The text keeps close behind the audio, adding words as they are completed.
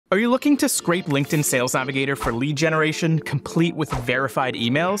Are you looking to scrape LinkedIn Sales Navigator for lead generation, complete with verified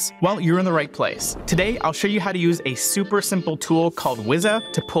emails? Well, you're in the right place. Today, I'll show you how to use a super simple tool called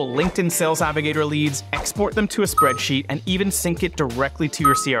Wiza to pull LinkedIn Sales Navigator leads, export them to a spreadsheet, and even sync it directly to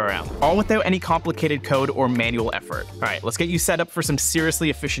your CRM, all without any complicated code or manual effort. All right, let's get you set up for some seriously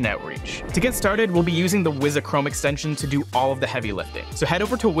efficient outreach. To get started, we'll be using the Wiza Chrome extension to do all of the heavy lifting. So head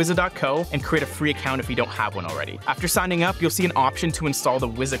over to wiza.co and create a free account if you don't have one already. After signing up, you'll see an option to install the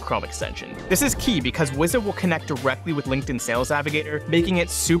Wiza Chrome extension. This is key because Wiza will connect directly with LinkedIn Sales Navigator, making it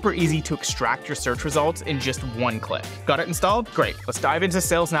super easy to extract your search results in just one click. Got it installed? Great. Let's dive into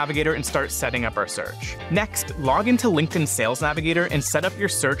Sales Navigator and start setting up our search. Next, log into LinkedIn Sales Navigator and set up your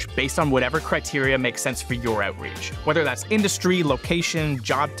search based on whatever criteria makes sense for your outreach, whether that's industry, location,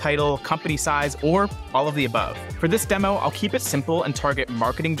 job title, company size, or all of the above. For this demo, I'll keep it simple and target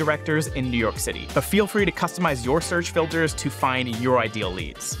marketing directors in New York City, but feel free to customize your search filters to find your ideal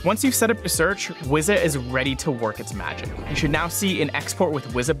leads. Once you've set up your search, Wiza is ready to work its magic. You should now see an Export with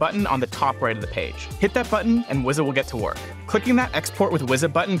Wiza button on the top right of the page. Hit that button and Wiza will get to work. Clicking that Export with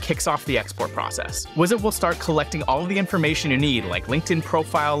Wiza button kicks off the export process. Wiza will start collecting all of the information you need, like LinkedIn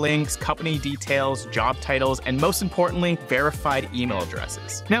profile links, company details, job titles, and most importantly, verified email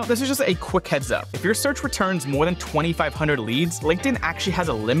addresses. Now, this is just a quick heads up. If your search returns more than 2,500 leads, LinkedIn actually has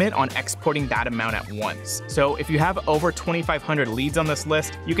a limit on exporting that amount at once. So if you have over 2,500 leads on this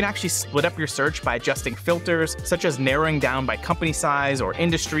list, you can actually split up your search by adjusting filters, such as narrowing down by company size or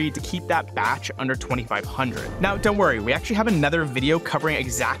industry to keep that batch under 2,500. Now, don't worry, we actually have another video covering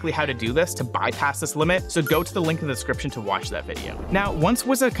exactly how to do this to bypass this limit, so go to the link in the description to watch that video. Now, once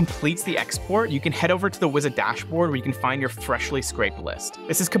Wiza completes the export, you can head over to the Wiza dashboard where you can find your freshly scraped list.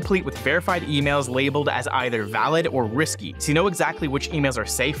 This is complete with verified emails labeled as either valid or risky, so you know exactly which emails are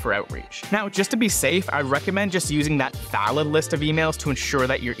safe for outreach. Now, just to be safe, I recommend just using that valid list of emails to ensure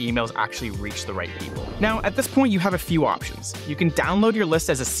that your emails actually reach the right people. Now, at this point, you have a few options. You can download your list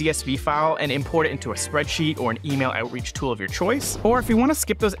as a CSV file and import it into a spreadsheet or an email outreach tool of your choice. Or if you want to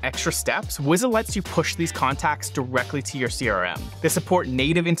skip those extra steps, Wiza lets you push these contacts directly to your CRM. They support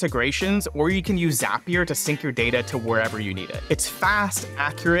native integrations, or you can use Zapier to sync your data to wherever you need it. It's fast,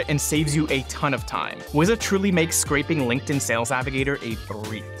 accurate, and saves you a ton of time. Wiza truly makes scraping LinkedIn Sales Navigator a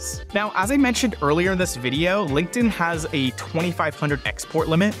breeze. Now, as I mentioned earlier in this video, LinkedIn has a 2,500 export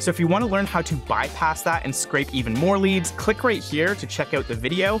limit, so if you want to learn how to bypass that and scrape even more leads, click right here to check out the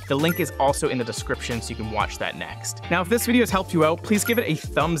video. The link is also in the description so you can watch that next. Now, if this video has helped you out, please give it a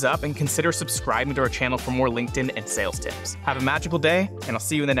thumbs up and consider subscribing to our channel for more LinkedIn and sales tips. Have a magical day, and I'll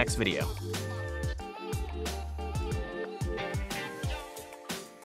see you in the next video.